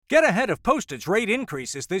Get ahead of postage rate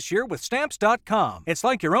increases this year with Stamps.com. It's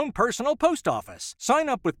like your own personal post office. Sign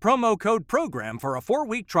up with promo code PROGRAM for a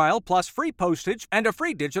 4-week trial plus free postage and a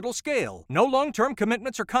free digital scale. No long-term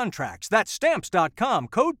commitments or contracts. That's Stamps.com,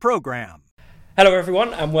 code PROGRAM. Hello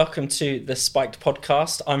everyone and welcome to the Spiked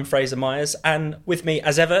podcast. I'm Fraser Myers and with me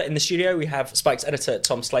as ever in the studio we have Spiked editor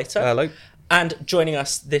Tom Slater. Hello. And joining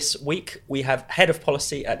us this week we have Head of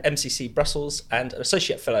Policy at MCC Brussels and an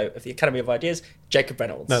Associate Fellow of the Academy of Ideas, Jacob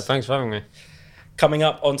Reynolds. No, thanks for having me. Coming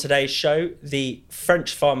up on today's show, the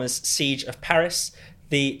French farmers' siege of Paris,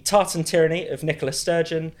 the tartan tyranny of Nicola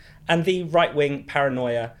Sturgeon and the right-wing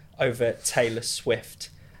paranoia over Taylor Swift.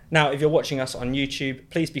 Now, if you're watching us on YouTube,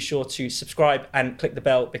 please be sure to subscribe and click the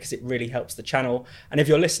bell because it really helps the channel. And if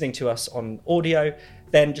you're listening to us on audio,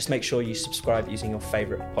 then just make sure you subscribe using your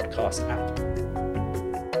favourite podcast app.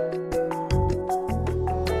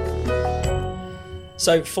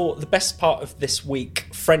 So for the best part of this week,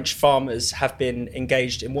 French farmers have been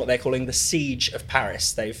engaged in what they're calling the siege of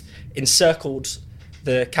Paris. They've encircled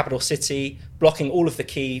the capital city, blocking all of the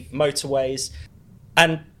key motorways.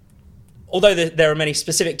 And although there are many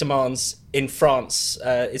specific demands in France,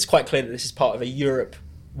 it's quite clear that this is part of a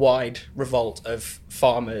Europe-wide revolt of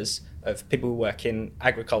farmers, of people who work in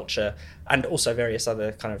agriculture, and also various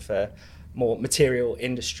other kind of more material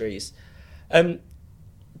industries.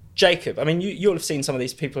 Jacob, I mean, you'll have seen some of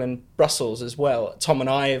these people in Brussels as well. Tom and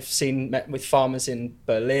I have met with farmers in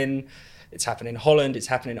Berlin. It's happened in Holland. It's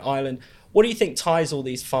happened in Ireland. What do you think ties all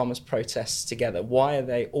these farmers' protests together? Why are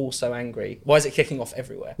they all so angry? Why is it kicking off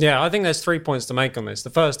everywhere? Yeah, I think there's 3 points to make on this. The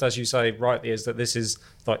first, as you say rightly, is that this is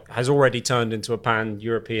has already turned into a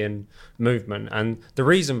pan-European movement. And the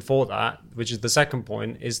reason for that, which is the second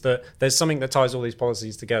point, is that there's something that ties all these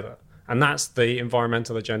policies together. And that's the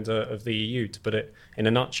environmental agenda of the EU, to put it in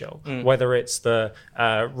a nutshell. Whether it's the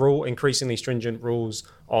increasingly stringent rules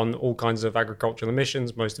on all kinds of agricultural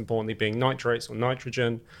emissions, most importantly being nitrates or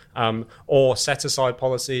nitrogen, or set-aside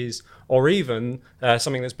policies, or even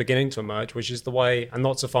something that's beginning to emerge, which is the way, and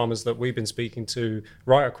lots of farmers that we've been speaking to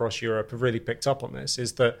right across Europe have really picked up on this,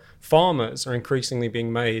 is that farmers are increasingly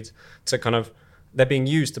being made to they're being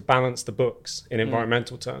used to balance the books in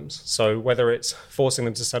environmental terms. So whether it's forcing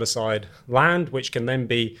them to set aside land, which can then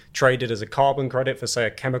be traded as a carbon credit for, say,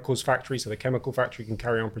 a chemicals factory, so the chemical factory can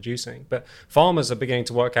carry on producing. But farmers are beginning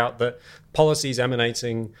to work out that policies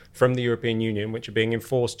emanating from the European Union, which are being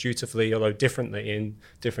enforced dutifully, although differently in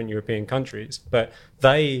different European countries, but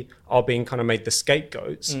they are being kind of made the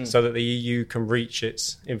scapegoats so that the EU can reach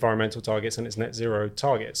its environmental targets and its net zero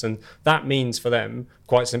targets. And that means for them,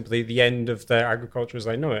 quite simply, the end of their agriculture as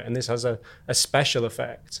they know it. And this has a special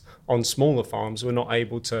effect on smaller farms who are not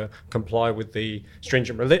able to comply with the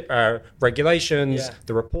stringent regulations,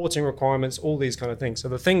 the reporting requirements, all these kind of things. So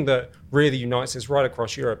the thing that really unites us right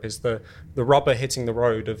across Europe is the rubber hitting the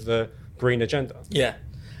road of the green agenda. Yeah.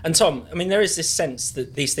 And Tom, I mean, there is this sense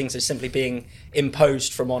that these things are simply being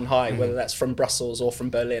imposed from on high, whether that's from Brussels or from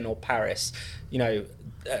Berlin or Paris. You know,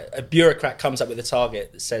 a bureaucrat comes up with a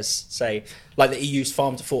target that says, say, like the EU's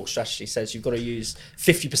farm to fork strategy says, you've got to use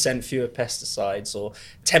 50% fewer pesticides or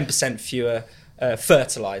 10% fewer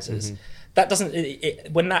fertilizers. That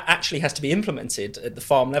doesn't, when that actually has to be implemented at the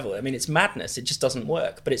farm level, I mean, it's madness. It just doesn't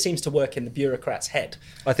work. But it seems to work in the bureaucrat's head.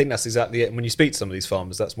 I think that's exactly it. When you speak to some of these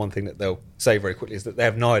farmers, that's one thing that they'll say very quickly is that they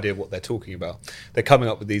have no idea what they're talking about. They're coming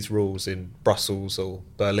up with these rules in Brussels or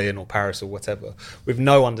Berlin or Paris or whatever with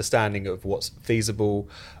no understanding of what's feasible.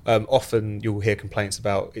 Often you'll hear complaints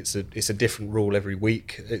about it's a different rule every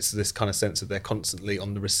week. It's this kind of sense that they're constantly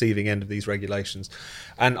on the receiving end of these regulations.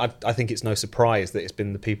 And I think it's no surprise that it's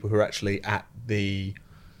been the people who are actually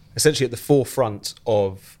essentially at the forefront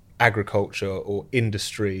of agriculture or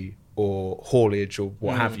industry or haulage or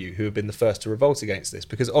what have you, who have been the first to revolt against this,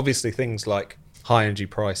 because obviously things like high energy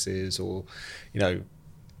prices or, you know,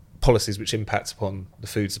 policies which impact upon the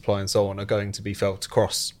food supply and so on are going to be felt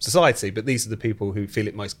across society, but these are the people who feel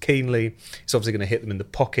it most keenly. It's obviously going to hit them in the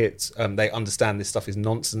pocket. They understand this stuff is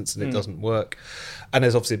nonsense and it doesn't work. And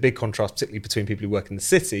there's obviously a big contrast, particularly between people who work in the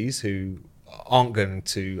cities who aren't going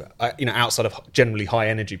to, outside of generally high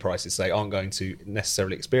energy prices, say, aren't going to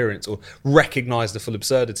necessarily experience or recognise the full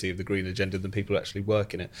absurdity of the green agenda than people who actually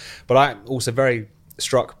work in it. But I'm also very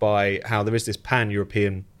struck by how there is this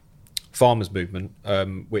pan-European farmers movement,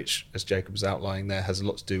 which, as Jacob was outlining there, has a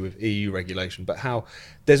lot to do with EU regulation, but how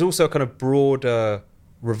there's also a kind of broader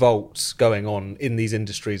revolts going on in these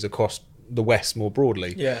industries across the West more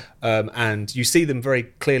broadly. Yeah. And you see them very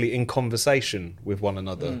clearly in conversation with one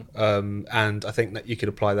another. And I think that you could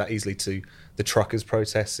apply that easily to the truckers'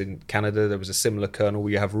 protests in Canada. There was a similar kernel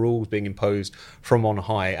where you have rules being imposed from on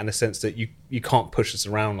high, and a sense that you can't push us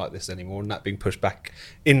around like this anymore, and that being pushed back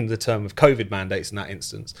in the term of COVID mandates in that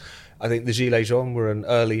instance. I think the Gilets jaunes were an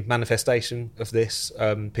early manifestation of this.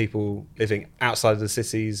 People living outside of the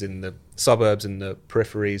cities, in the suburbs, in the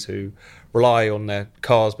peripheries, who rely on their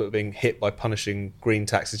cars but are being hit by punishing green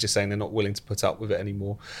taxes, just saying they're not willing to put up with it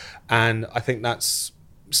anymore. And I think that's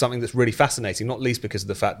something that's really fascinating, not least because of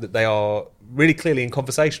the fact that they are really clearly in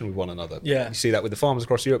conversation with one another. Yeah. You see that with the farmers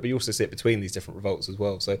across Europe, but you also see it between these different revolts as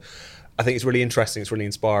well. So I think it's really interesting, it's really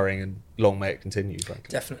inspiring, and long may it continue, frankly.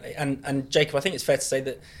 Definitely. And Jacob, I think it's fair to say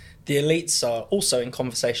that the elites are also in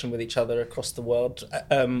conversation with each other across the world,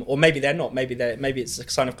 or maybe they're not. Maybe it's a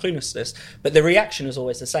sign of cluelessness. But the reaction is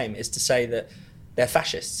always the same: is to say that they're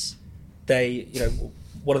fascists.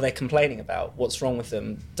 What are they complaining about? What's wrong with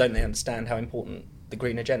them? Don't they understand how important the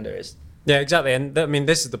green agenda is? Yeah, exactly. And I mean,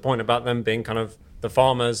 this is the point about them being kind of the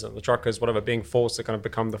farmers and the truckers, whatever, being forced to kind of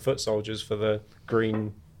become the foot soldiers for the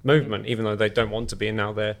green movement, even though they don't want to be, and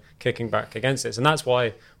now they're kicking back against it. And that's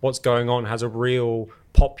why what's going on has a real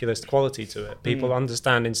populist quality to it. People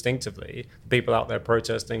understand instinctively, people out there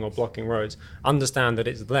protesting or blocking roads understand that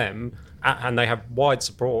it's them, and they have wide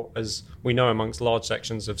support, as we know, amongst large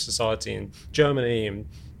sections of society in Germany,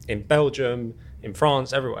 in Belgium, in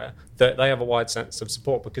France, everywhere, that they have a wide sense of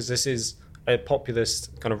support, because this is a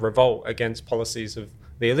populist kind of revolt against policies of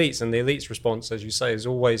the elites. And the elites' response, as you say, is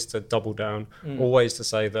always to double down, always to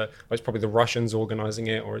say that it's probably the Russians organising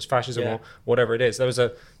it, or it's fascism, or whatever it is. There was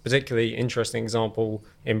a particularly interesting example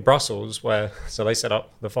in Brussels where, so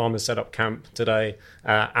the farmers set up camp today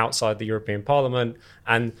outside the European Parliament,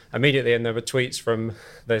 and immediately, and there were tweets from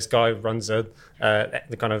this guy who runs the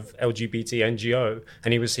kind of LGBT NGO,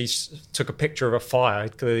 and he took a picture of a fire.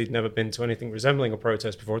 He'd clearly never been to anything resembling a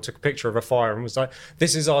protest before. Took a picture of a fire and was like,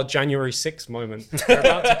 "This is our January 6th moment. They're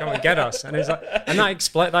about to come and get us." And it's like, and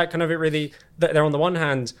that kind of, it really, they're on the one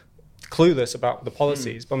hand clueless about the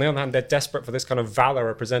policies, but on the other hand, they're desperate for this kind of valor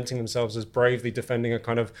of presenting themselves as bravely defending a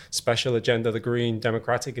kind of special agenda, the green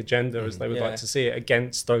democratic agenda, as they would like to see it,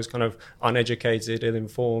 against those kind of uneducated,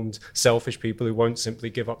 ill-informed, selfish people who won't simply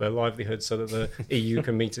give up their livelihood so that the EU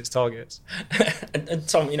can meet its targets. And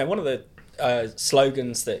Tom, one of the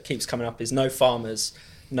slogans that keeps coming up is "No farmers,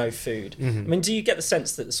 no food." I mean, do you get the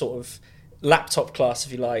sense that the sort of laptop class,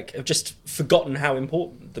 if you like, have just forgotten how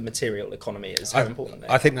important the material economy is, how important they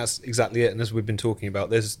are? I think that's exactly it. And as we've been talking about,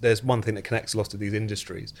 there's one thing that connects a lot of these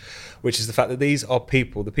industries, which is the fact that these are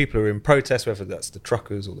people, the people who are in protest, whether that's the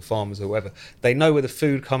truckers or the farmers or whoever, they know where the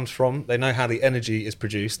food comes from, they know how the energy is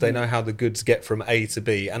produced, they know how the goods get from A to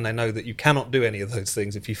B, and they know that you cannot do any of those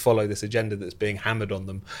things if you follow this agenda that's being hammered on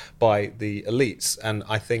them by the elites. And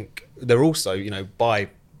I think they're also, by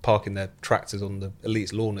parking their tractors on the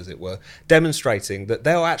elite's lawn, as it were, demonstrating that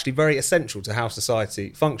they are actually very essential to how society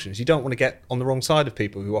functions. You don't want to get on the wrong side of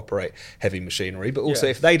people who operate heavy machinery, but also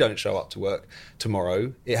if they don't show up to work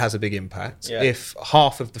tomorrow, it has a big impact. If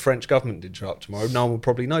half of the French government did show up tomorrow, no one would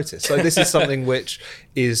probably notice. So this is something which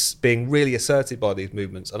is being really asserted by these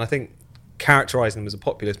movements, and I think characterising them as a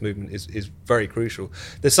populist movement is very crucial.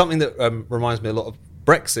 There's something that reminds me a lot of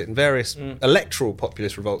Brexit and various electoral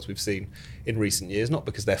populist revolts we've seen in recent years, not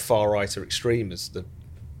because they're far right or extreme as the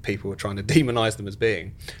people are trying to demonise them as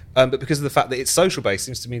being, but because of the fact that its social base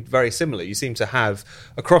seems to be very similar. You seem to have,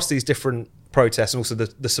 across these different protests, and also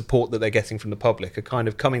the support that they're getting from the public, a kind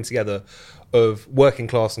of coming together of working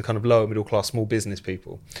class and kind of lower middle class small business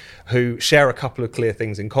people who share a couple of clear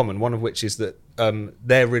things in common, one of which is that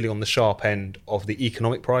they're really on the sharp end of the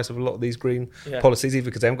economic price of a lot of these green policies, either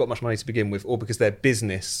because they haven't got much money to begin with, or because their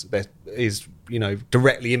business is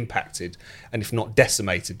directly impacted, and if not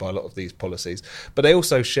decimated, by a lot of these policies. But they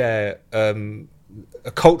also share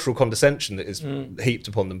a cultural condescension that is heaped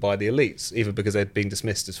upon them by the elites, either because they're being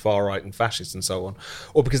dismissed as far right and fascist and so on,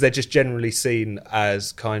 or because they're just generally seen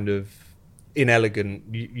as kind of inelegant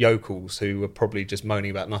yokels who are probably just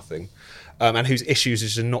moaning about nothing, and whose issues are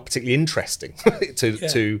just not particularly interesting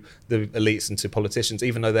to the elites and to politicians,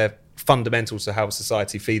 even though they're fundamental to how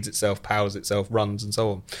society feeds itself, powers itself, runs, and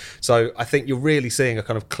so on. So I think you're really seeing a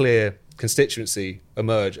kind of clear constituency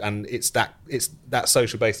emerge, and it's that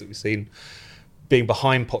social base that we've seen being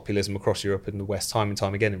behind populism across Europe and the West time and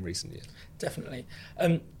time again in recent years. Definitely.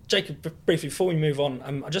 Jacob, briefly, before we move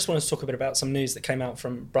on, I just wanted to talk a bit about some news that came out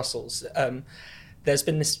from Brussels. There's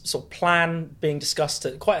been this sort of plan being discussed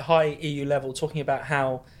at quite a high EU level, talking about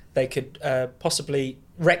how they could possibly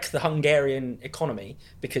wreck the Hungarian economy,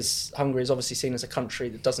 because Hungary is obviously seen as a country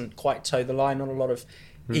that doesn't quite toe the line on a lot of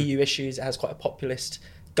EU issues. It has quite a populist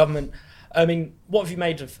government. I mean, what have you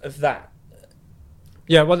made of that?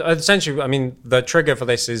 Yeah, well, essentially, I mean, the trigger for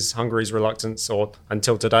this is Hungary's reluctance, or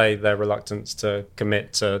until today, their reluctance to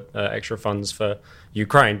commit to extra funds for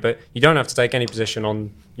Ukraine. But you don't have to take any position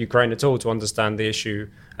on Ukraine at all to understand the issue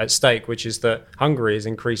at stake, which is that Hungary is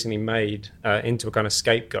increasingly made into a kind of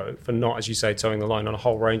scapegoat for not, as you say, towing the line on a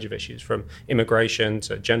whole range of issues, from immigration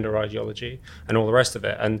to gender ideology and all the rest of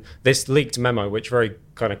it. And this leaked memo, which very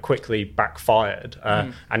kind of quickly backfired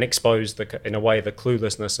and exposed, in a way, the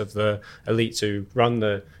cluelessness of the elites who run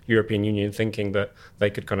the European Union, thinking that they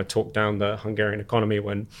could kind of talk down the Hungarian economy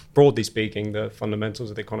when, broadly speaking, the fundamentals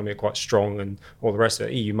of the economy are quite strong, and all the rest of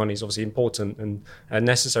it. EU money is obviously important and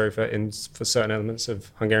necessary for certain elements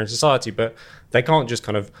of Hungarian society, but they can't just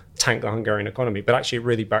kind of tank the Hungarian economy. But actually it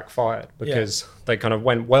really backfired, because they kind of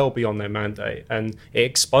went well beyond their mandate, and it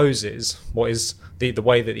exposes what is the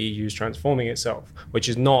way that the EU is transforming itself, which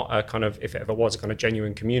is not a kind of, if it ever was, a kind of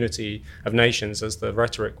genuine community of nations as the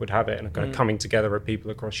rhetoric would have it, and a kind of coming together of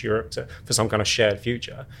people across Europe for some kind of shared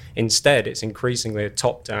future. Instead, it's increasingly a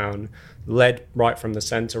top-down, led right from the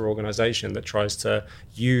centre organisation that tries to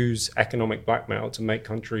use economic blackmail to make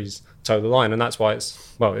countries toe the line. And that's why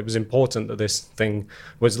it was important that this thing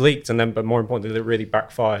was leaked, and then, but more importantly, that it really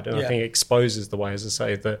backfired. And I think it exposes the way, as I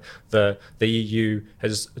say, that the EU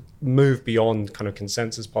has moved beyond kind of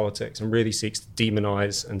consensus politics and really seeks to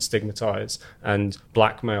demonise and stigmatise and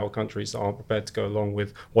blackmail countries that aren't prepared to go along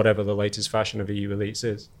with whatever the latest fashion of EU elites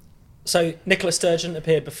is. So Nicola Sturgeon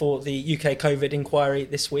appeared before the UK COVID inquiry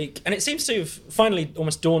this week, and it seems to have finally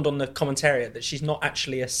almost dawned on the commentariat that she's not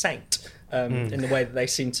actually a saint in the way that they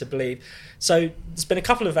seem to believe. So there's been a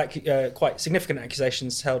couple of quite significant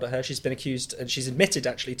accusations held at her. She's been accused, and she's admitted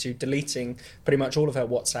actually, to deleting pretty much all of her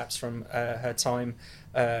WhatsApps from her time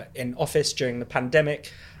in office during the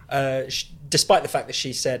pandemic, despite the fact that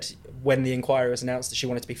she said when the inquiry was announced that she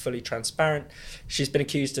wanted to be fully transparent. She's been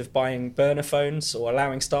accused of buying burner phones, or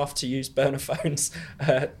allowing staff to use burner phones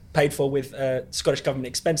paid for with Scottish Government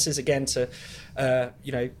expenses, again to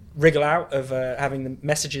wriggle out of having the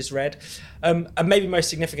messages read. And maybe most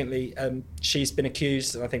significantly, she's been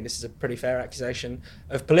accused, and I think this is a pretty fair accusation,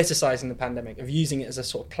 of politicising the pandemic, of using it as a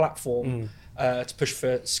sort of platform to push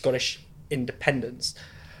for Scottish independence.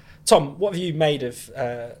 Tom, what have you made of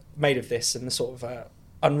this and the sort of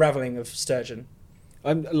unravelling of Sturgeon?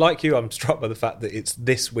 Like you, I'm struck by the fact that it's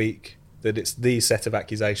this week, that it's these set of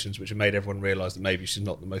accusations which have made everyone realise that maybe she's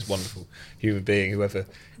not the most wonderful human being who ever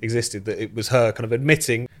existed, that it was her kind of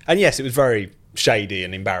admitting. And yes, it was very shady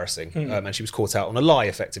and embarrassing, and she was caught out on a lie,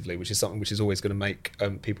 effectively, which is something which is always going to make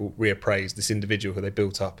people reappraise this individual who they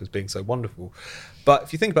built up as being so wonderful. But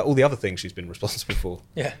if you think about all the other things she's been responsible for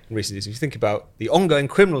in recent years, if you think about the ongoing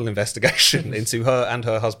criminal investigation into her and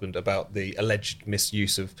her husband about the alleged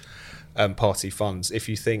misuse of party funds, if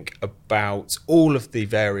you think about all of the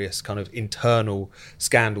various kind of internal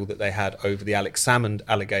scandal that they had over the Alex Salmond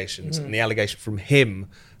allegations, and the allegation from him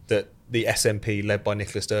that the SNP, led by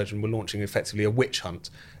Nicola Sturgeon, were launching effectively a witch hunt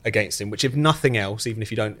against him, which, if nothing else, even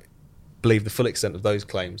if you don't believe the full extent of those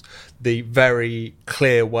claims, the very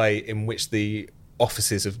clear way in which the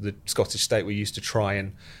offices of the Scottish state were used to try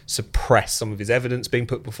and suppress some of his evidence being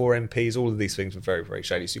put before MPs, all of these things were very, very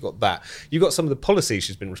shady. So you've got that. You've got some of the policies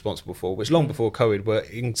she's been responsible for, which long before COVID were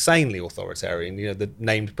insanely authoritarian. You know, the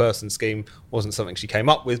named person scheme wasn't something she came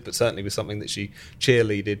up with, but certainly was something that she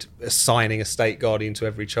cheerleaded, assigning a state guardian to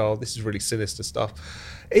every child. This is really sinister stuff.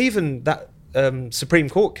 Even that Supreme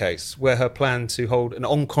Court case where her plan to hold an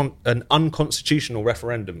unconstitutional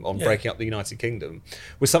referendum on breaking up the United Kingdom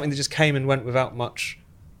was something that just came and went without much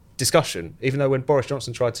discussion. Even though when Boris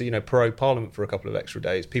Johnson tried to prorogue Parliament for a couple of extra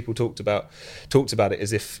days, people talked about it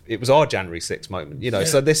as if it was our January 6th moment.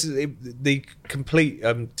 So this is the complete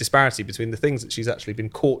disparity between the things that she's actually been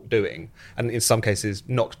caught doing, and in some cases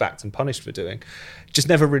knocked back and punished for doing, just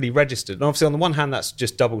never really registered. And obviously, on the one hand, that's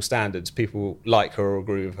just double standards. People like her or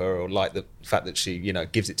agree with her, or like the fact that she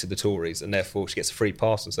gives it to the Tories, and therefore she gets a free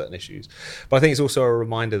pass on certain issues. But I think it's also a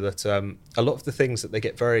reminder that a lot of the things that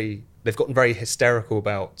they've gotten very hysterical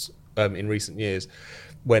about in recent years,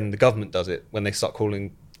 when the government does it, when they start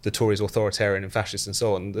calling the Tories authoritarian and fascist and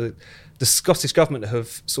so on, the Scottish government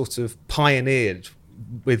have sort of pioneered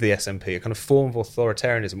with the SNP a kind of form of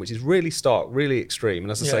authoritarianism which is really stark, really extreme,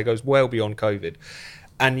 and as I say, goes well beyond COVID.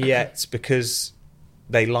 And yet, because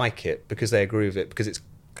they like it, because they agree with it, because it's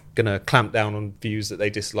going to clamp down on views that they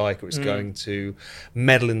dislike, or it's going to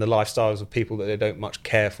meddle in the lifestyles of people that they don't much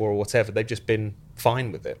care for, or whatever, they've just been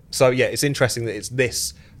fine with it. So yeah, it's interesting that it's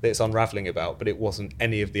this that it's unravelling about, but it wasn't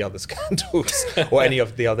any of the other scandals or any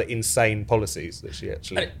of the other insane policies that she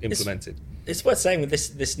actually implemented. It's worth saying with this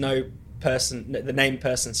the named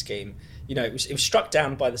person scheme, it was struck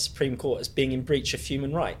down by the Supreme Court as being in breach of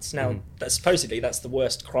human rights. Now, supposedly that's the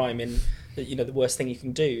worst crime the worst thing you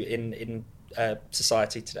can do in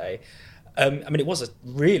society today. It was a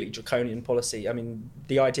really draconian policy.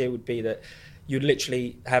 The idea would be that you'd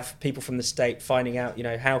literally have people from the state finding out,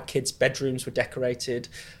 how kids' bedrooms were decorated,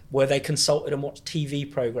 were they consulted on what TV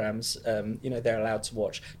programs, they're allowed to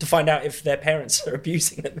watch, to find out if their parents are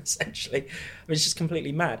abusing them, essentially. It's just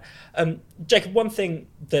completely mad. Jacob, one thing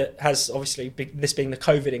that has obviously, this being the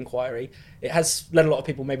COVID inquiry, it has led a lot of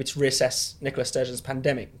people maybe to reassess Nicola Sturgeon's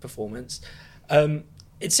pandemic performance.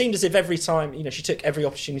 It seemed as if every time, she took every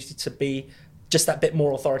opportunity to be just that bit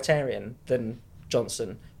more authoritarian than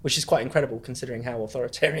Johnson, which is quite incredible considering how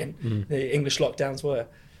authoritarian the English lockdowns were.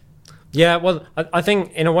 Yeah, well, I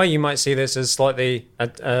think in a way you might see this as slightly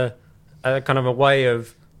a kind of a way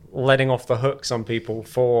of letting off the hook some people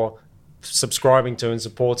for subscribing to and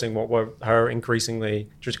supporting what were her increasingly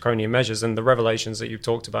draconian measures, and the revelations that you've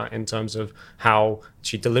talked about in terms of how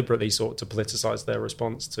she deliberately sought to politicize their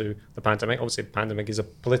response to the pandemic. Obviously, the pandemic is a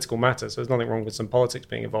political matter, so there's nothing wrong with some politics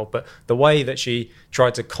being involved, but the way that she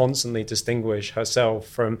tried to constantly distinguish herself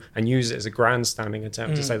from and use it as a grandstanding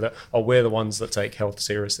attempt to say that, we're the ones that take health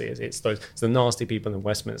seriously. It's the nasty people in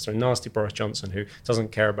Westminster and nasty Boris Johnson who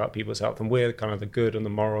doesn't care about people's health, and we're kind of the good and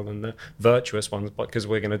the moral and the virtuous ones because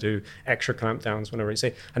we're going to do extra clampdowns whenever you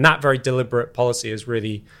see. And that very deliberate policy has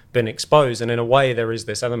really been exposed. And in a way, there is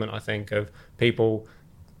this element, I think, of people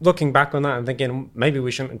looking back on that and thinking maybe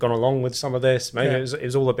we shouldn't have gone along with some of this. Maybe it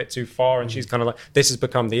was all a bit too far. And she's kind of like, this has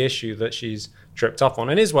become the issue that she's tripped up on.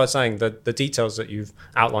 And it is worth saying that the details that you've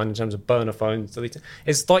outlined in terms of burner phones,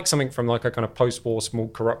 it's like something from like a kind of post-war small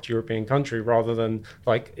corrupt European country rather than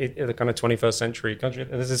like the kind of 21st century country.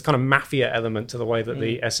 There's this kind of mafia element to the way that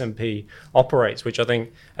the SNP operates, which I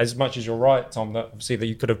think, as much as you're right, Tom, that obviously that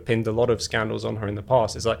you could have pinned a lot of scandals on her in the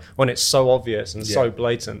past. It's like when it's so obvious and so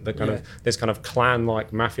blatant, the kind of this kind of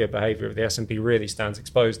clan-like mafia behaviour of the SNP really stands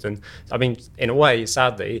exposed. And I mean, in a way,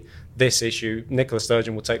 sadly, this issue, Nicola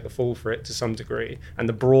Sturgeon will take the fall for it to some degree, and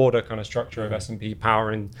the broader kind of structure of SNP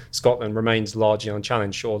power in Scotland remains largely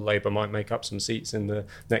unchallenged. Sure, Labour might make up some seats in the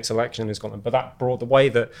next election in Scotland, but the way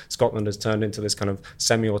that Scotland has turned into this kind of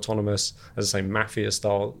semi-autonomous, as I say,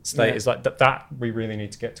 mafia-style state is like that we really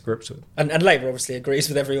need to get to grips with. And Labour obviously agrees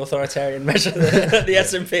with every authoritarian measure that the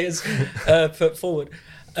SNP has put forward.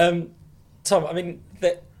 Tom, I mean,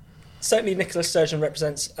 certainly Nicola Sturgeon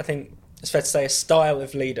represents, I think, it's fair to say, a style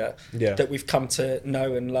of leader that we've come to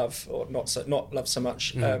know and love, or not love so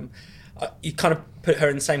much. You kind of put her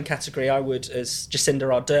in the same category I would as Jacinda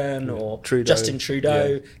Ardern or Trudeau. Justin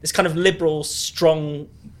Trudeau. This kind of liberal, strong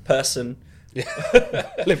person.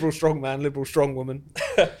 Liberal strong man, liberal strong woman,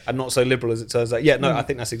 and not so liberal as it turns out. I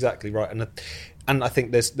think that's exactly right. And I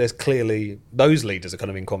think there's clearly those leaders are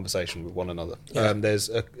kind of in conversation with one another.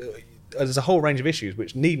 There's a whole range of issues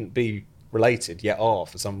which needn't be related yet are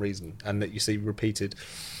for some reason, and that you see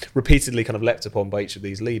repeatedly kind of leapt upon by each of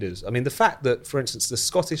these leaders. I mean, the fact that, for instance, the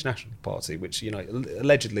Scottish National Party, which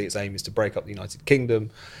allegedly its aim is to break up the United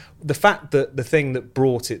Kingdom, the fact that the thing that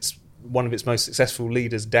brought one of its most successful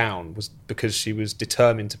leaders down was because she was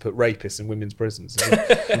determined to put rapists in women's prisons.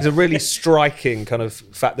 It's a really striking kind of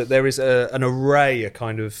fact that there is an array of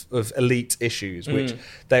kind of elite issues which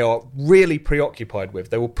they are really preoccupied with.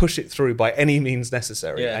 They will push it through by any means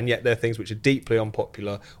necessary, and yet they're things which are deeply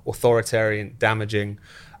unpopular, authoritarian, damaging.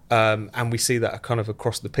 And we see that kind of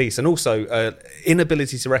across the piece. And also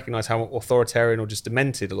inability to recognise how authoritarian or just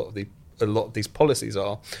demented a lot of these policies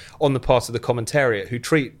are on the part of the commentariat, who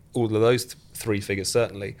treat all of those three figures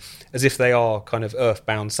certainly as if they are kind of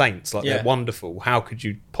earthbound saints, like they're wonderful. How could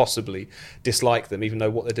you possibly dislike them, even though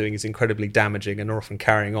what they're doing is incredibly damaging and are often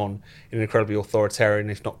carrying on in an incredibly authoritarian,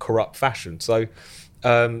 if not corrupt, fashion. So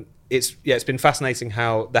it's been fascinating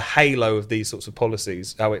how the halo of these sorts of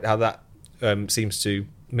policies, how that seems to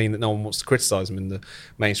mean that no one wants to criticise them in the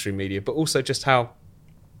mainstream media, but also just how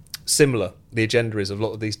similar the agenda is of a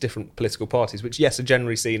lot of these different political parties, which, yes, are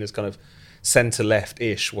generally seen as kind of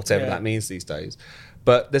centre-left-ish, whatever that means these days.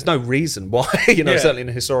 But there's no reason why, certainly in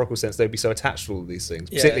a historical sense, they'd be so attached to all of these things,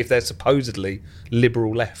 particularly if they're supposedly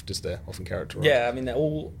liberal left, as they're often characterised. Yeah, I mean, they're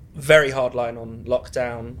all very hardline on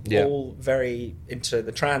lockdown, all very into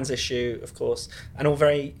the trans issue, of course, and all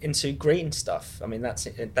very into green stuff. I mean, that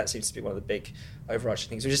seems to be one of the big overarching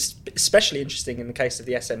things, which is especially interesting in the case of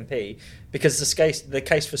the SNP, because the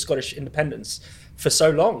case for Scottish independence for so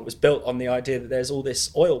long was built on the idea that there's all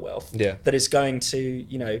this oil wealth that is going to,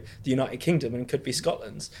 the United Kingdom and could be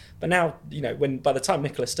Scotland's. But now, by the time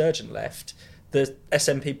Nicola Sturgeon left, the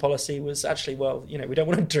SNP policy was actually, we don't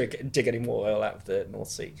want to dig any more oil out of the North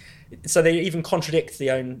Sea. So they even contradict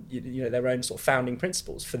their own sort of founding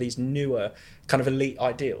principles for these newer kind of elite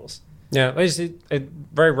ideals. Yeah, it's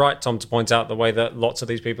very right, Tom, to point out the way that lots of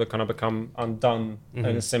these people have kind of become undone in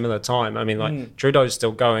a similar time. I mean, Trudeau's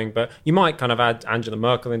still going, but you might kind of add Angela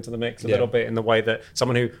Merkel into the mix a little bit, in the way that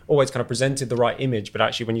someone who always kind of presented the right image, but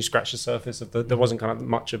actually when you scratch the surface of there wasn't kind of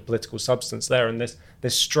much of political substance there. And this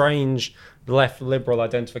strange left liberal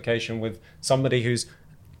identification with somebody who's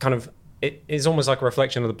kind of, it is almost like a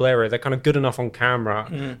reflection of the Blair era. They're kind of good enough on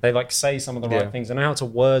camera. They say some of the right things. They know how to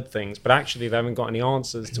word things, but actually they haven't got any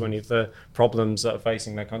answers to any of the problems that are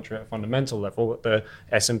facing their country at a fundamental level. The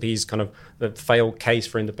SNP's kind of the failed case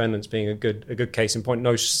for independence being a good case in point.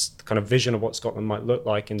 No kind of vision of what Scotland might look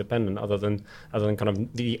like independent, other than kind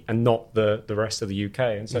of not the rest of the UK.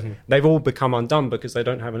 And so they've all become undone because they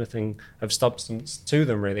don't have anything of substance to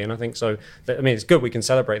them, really. And I think so. It's good we can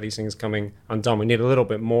celebrate these things coming undone. We need a little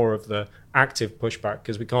bit more of the active pushback,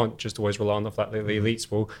 because we can't just always rely on the fact that the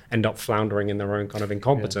elites will end up floundering in their own kind of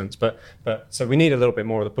incompetence. But so we need a little bit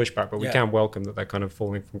more of the pushback, but we can welcome that they're kind of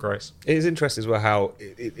falling from grace. It is interesting as well how,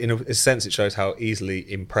 in a sense, it shows how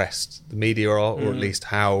easily impressed the media are, or at least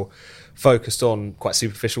how focused on quite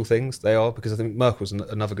superficial things they are, because I think Merkel's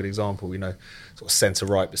another good example, sort of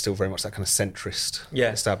centre-right, but still very much that kind of centrist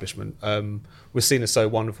establishment. Was seen as so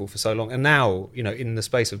wonderful for so long. And now, in the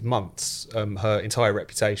space of months, her entire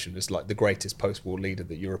reputation as like the greatest post-war leader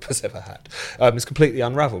that Europe has ever had is completely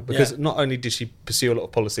unravelled, because not only did she pursue a lot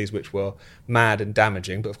of policies which were mad and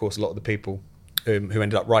damaging, but of course a lot of the people who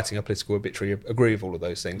ended up writing a political obituary agree with all of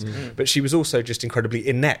those things. But she was also just incredibly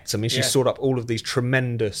inept. I mean, she sorted up all of these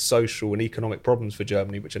tremendous social and economic problems for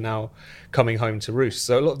Germany, which are now coming home to roost.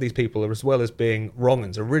 So a lot of these people, as well as being wrong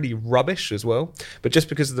uns, are really rubbish as well. But just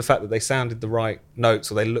because of the fact that they sounded the right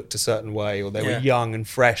notes, or they looked a certain way, or they were young and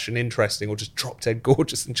fresh and interesting, or just drop dead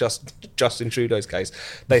gorgeous in Justin Trudeau's case,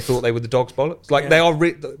 they thought they were the dog's bollocks. Like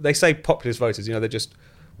they say populist voters, they're just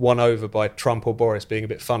won over by Trump or Boris being a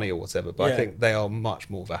bit funny or whatever, but I think they are much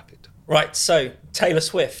more vapid. Right, so Taylor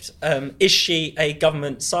Swift, is she a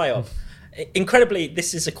government psyop? Incredibly,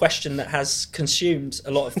 this is a question that has consumed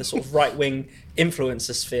a lot of the sort of right-wing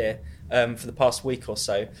influencer sphere for the past week or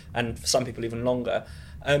so, and for some people even longer.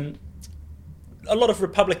 A lot of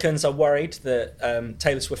Republicans are worried that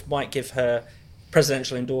Taylor Swift might give her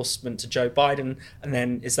presidential endorsement to Joe Biden, and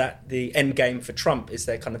then is that the end game for Trump, is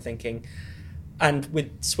their kind of thinking. And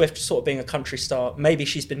with Swift sort of being a country star, maybe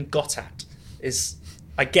she's been got at, is,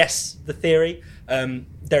 I guess, the theory.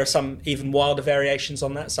 There are some even wilder variations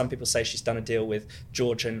on that. Some people say she's done a deal with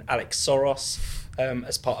George and Alex Soros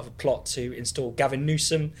as part of a plot to install Gavin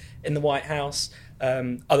Newsom in the White House.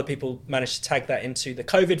 Other people managed to tag that into the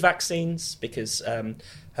COVID vaccines, because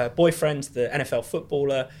her boyfriend, the NFL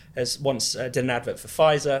footballer, has once did an advert for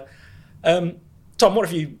Pfizer. Tom, what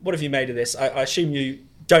have you made of this? I assume you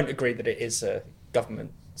don't agree that it is a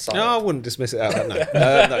government side. No, I wouldn't dismiss it out of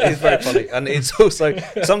that. No, it's very funny. And it's also,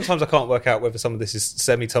 sometimes I can't work out whether some of this is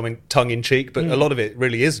semi-tongue-in-cheek, but a lot of it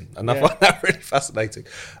really isn't. And I find that really fascinating.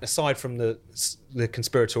 Aside from the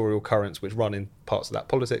conspiratorial currents which run in parts of that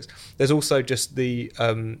politics, there's also just a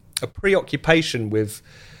preoccupation with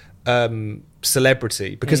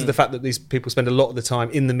celebrity, because of the fact that these people spend a lot of the time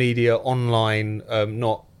in the media, online,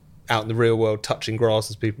 not out in the real world, touching grass,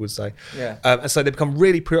 as people would say. And so they become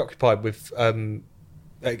really preoccupied with,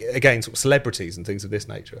 again, sort of celebrities and things of this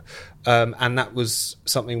nature. And that was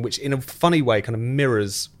something which, in a funny way, kind of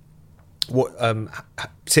mirrors what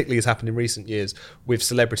particularly has happened in recent years with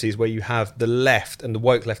celebrities, where you have the left, and the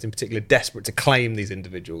woke left in particular, desperate to claim these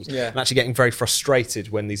individuals, and actually getting very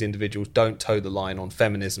frustrated when these individuals don't toe the line on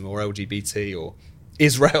feminism or LGBT or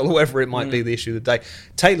Israel, or whatever it might be the issue of the day.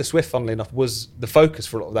 Taylor Swift, funnily enough, was the focus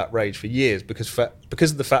for a lot of that rage for years, because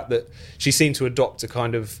of the fact that she seemed to adopt a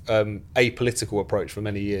kind of apolitical approach for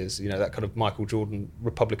many years. That kind of Michael Jordan,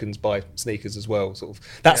 Republicans buy sneakers as well. Sort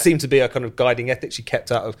of that seemed to be a kind of guiding ethic. She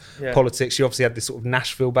kept out of politics. She obviously had this sort of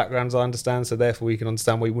Nashville background, as I understand, so therefore we can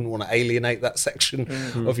understand why you wouldn't want to alienate that section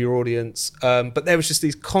of your audience. But there was just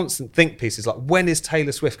these constant think pieces, like, when is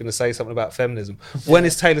Taylor Swift going to say something about feminism? When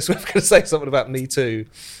is Taylor Swift going to say something about Me Too?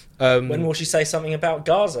 When will she say something about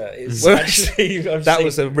Gaza? That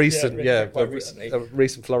was a recent, recently. a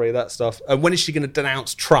recent flurry of that stuff. When is she going to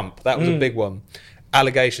denounce Trump? That was a big one.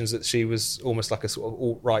 allegations that she was almost like a sort of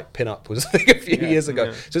alt-right pin-up was a thing a few years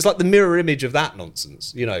ago. So it's like the mirror image of that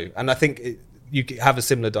nonsense, you know. And I think you have a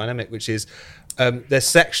similar dynamic, which is there's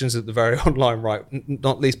sections of the very online right,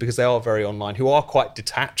 not least because they are very online, who are quite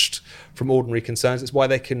detached from ordinary concerns. It's why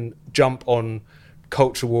they can jump on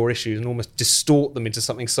culture war issues and almost distort them into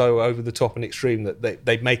something so over the top and extreme that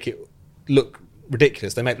they make it look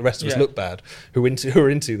ridiculous. They make the rest of us look bad who are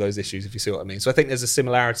into those issues, if you see what I mean. So I think there's a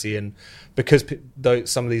similarity in, because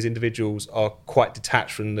some of these individuals are quite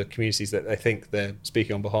detached from the communities that they think they're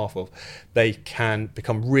speaking on behalf of, they can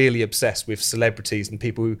become really obsessed with celebrities and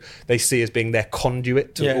people who they see as being their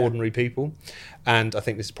conduit to ordinary people. And I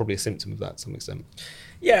think this is probably a symptom of that to some extent.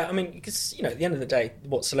 Yeah, I mean, because, you know, at the end of the day,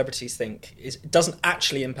 what celebrities think it doesn't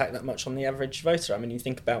actually impact that much on the average voter. I mean, you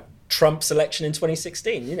think about Trump's election in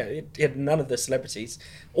 2016, you know, it had none of the celebrities,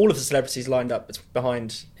 all of the celebrities lined up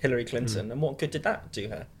behind Hillary Clinton. And what good did that do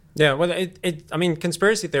her? Yeah, well, I mean,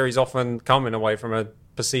 conspiracy theories often come in a way from a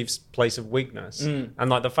perceived place of weakness. And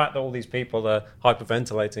like the fact that all these people are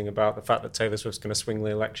hyperventilating about the fact that Taylor Swift's going to swing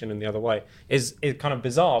the election in the other way is kind of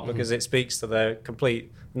bizarre, because it speaks to their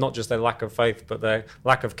complete, not just their lack of faith, but their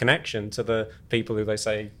lack of connection to the people who they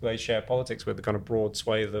say they share politics with, the kind of broad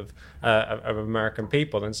swathe of American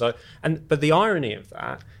people. And so, but the irony of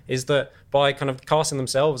that is that by kind of casting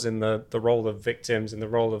themselves in the role of victims, in the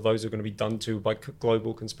role of those who are going to be done to by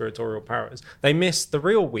global conspiratorial powers, they miss the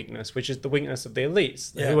real weakness, which is the weakness of the elites,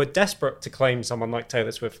 who are desperate to claim someone like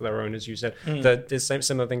Taylor Swift for their own, as you said. There's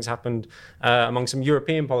similar things happened among some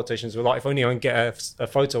European politicians who were like, if only I can get a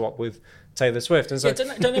photo up with Taylor Swift. And so,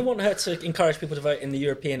 don't they want her to encourage people to vote in the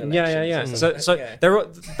European elections?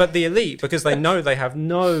 But the elite, because they know they have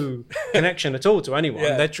no connection at all to anyone,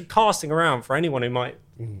 they're casting around for anyone who might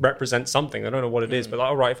represent something. I don't know what it is, but like,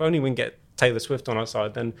 all right, if only we can get Taylor Swift on our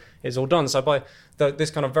side, then it's all done. So by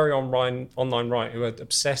this kind of very online right, who are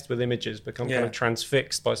obsessed with images, become kind of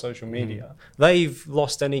transfixed by social media, they've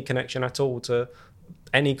lost any connection at all to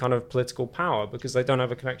any kind of political power, because they don't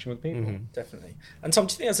have a connection with people. Definitely. And Tom,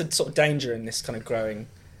 do you think there's a sort of danger in this kind of growing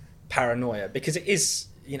paranoia? Because it is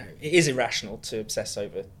irrational to obsess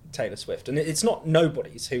over Taylor Swift, and it's not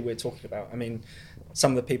nobodies who we're talking about. I mean,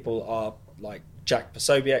 some of the people are like Jack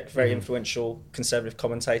Posobiec, very influential conservative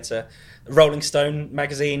commentator. Rolling Stone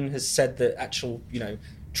magazine has said that actual,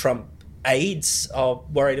 Trump aides are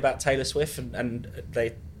worried about Taylor Swift, and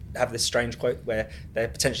they have this strange quote where they're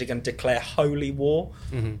potentially going to declare holy war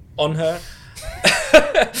on her.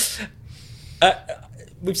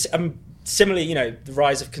 Similarly, the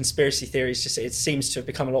rise of conspiracy theories, it seems to have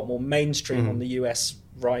become a lot more mainstream on the US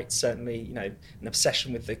right, certainly, an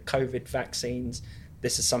obsession with the COVID vaccines.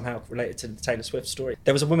 This is somehow related to the Taylor Swift story.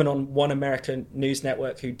 There was a woman on One American News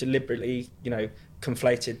Network who deliberately,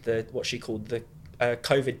 conflated what she called the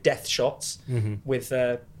COVID death shots with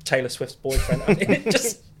Taylor Swift's boyfriend. I mean, it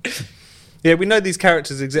just... Yeah, we know these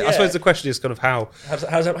characters exist. I suppose the question is kind of how much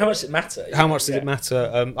does it matter? How much does it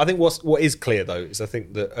matter? I think what is clear, though, is I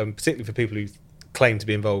think that particularly for people who claim to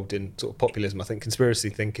be involved in sort of populism, I think conspiracy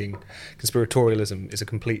thinking, conspiratorialism is a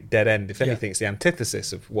complete dead end. If anything, it's the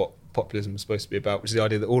antithesis of what populism is supposed to be about, which is the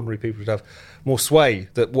idea that ordinary people should have more sway,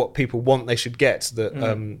 that what people want they should get,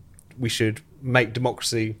 that we should make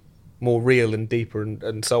democracy more real and deeper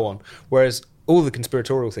and so on. Whereas all the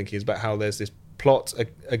conspiratorial thinking is about how there's this plot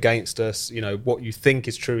against us, what you think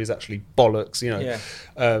is true is actually bollocks,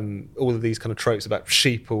 all of these kind of tropes about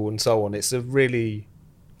sheeple and so on. It's a really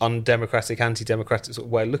undemocratic, anti-democratic sort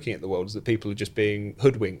of way of looking at the world, is that people are just being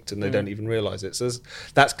hoodwinked and they don't even realise it. So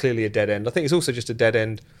that's clearly a dead end. I think it's also just a dead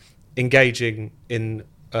end engaging in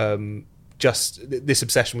just this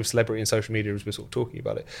obsession with celebrity and social media as we're sort of talking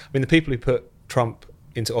about it. I mean, the people who put Trump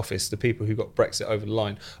into office, the people who got Brexit over the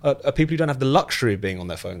line, are people who don't have the luxury of being on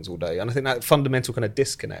their phones all day. And I think that fundamental kind of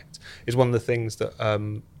disconnect is one of the things that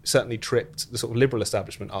certainly tripped the sort of liberal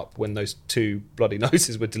establishment up when those two bloody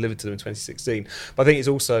notices were delivered to them in 2016. But I think it's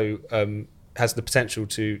also has the potential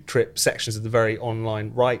to trip sections of the very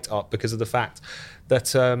online right up, because of the fact that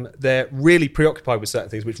they're really preoccupied with certain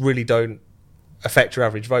things which really don't affect your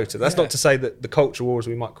average voter. That's not to say that the culture wars,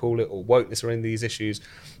 we might call it, or wokeness, or any of these issues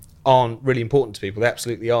aren't really important to people. They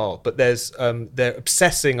absolutely are. But there's they're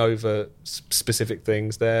obsessing over specific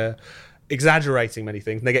things. They're exaggerating many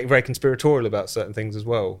things. And they're getting very conspiratorial about certain things as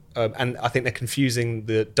well. And I think they're confusing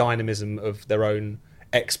the dynamism of their own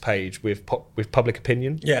X page with public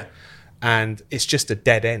opinion. Yeah. And it's just a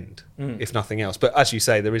dead end, if nothing else. But as you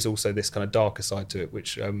say, there is also this kind of darker side to it,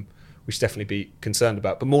 which we should definitely be concerned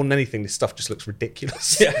about. But more than anything, this stuff just looks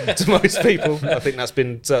ridiculous to most people. I think that's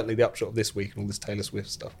been certainly the upshot of this week and all this Taylor Swift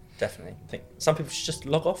stuff. Definitely. I think some people should just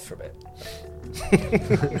log off for a bit.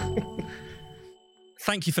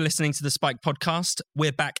 Thank you for listening to the Spiked podcast.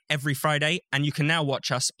 We're back every Friday, and you can now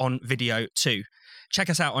watch us on video too. Check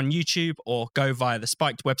us out on YouTube or go via the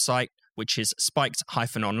Spiked website, which is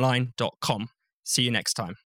spiked-online.com. See you next time.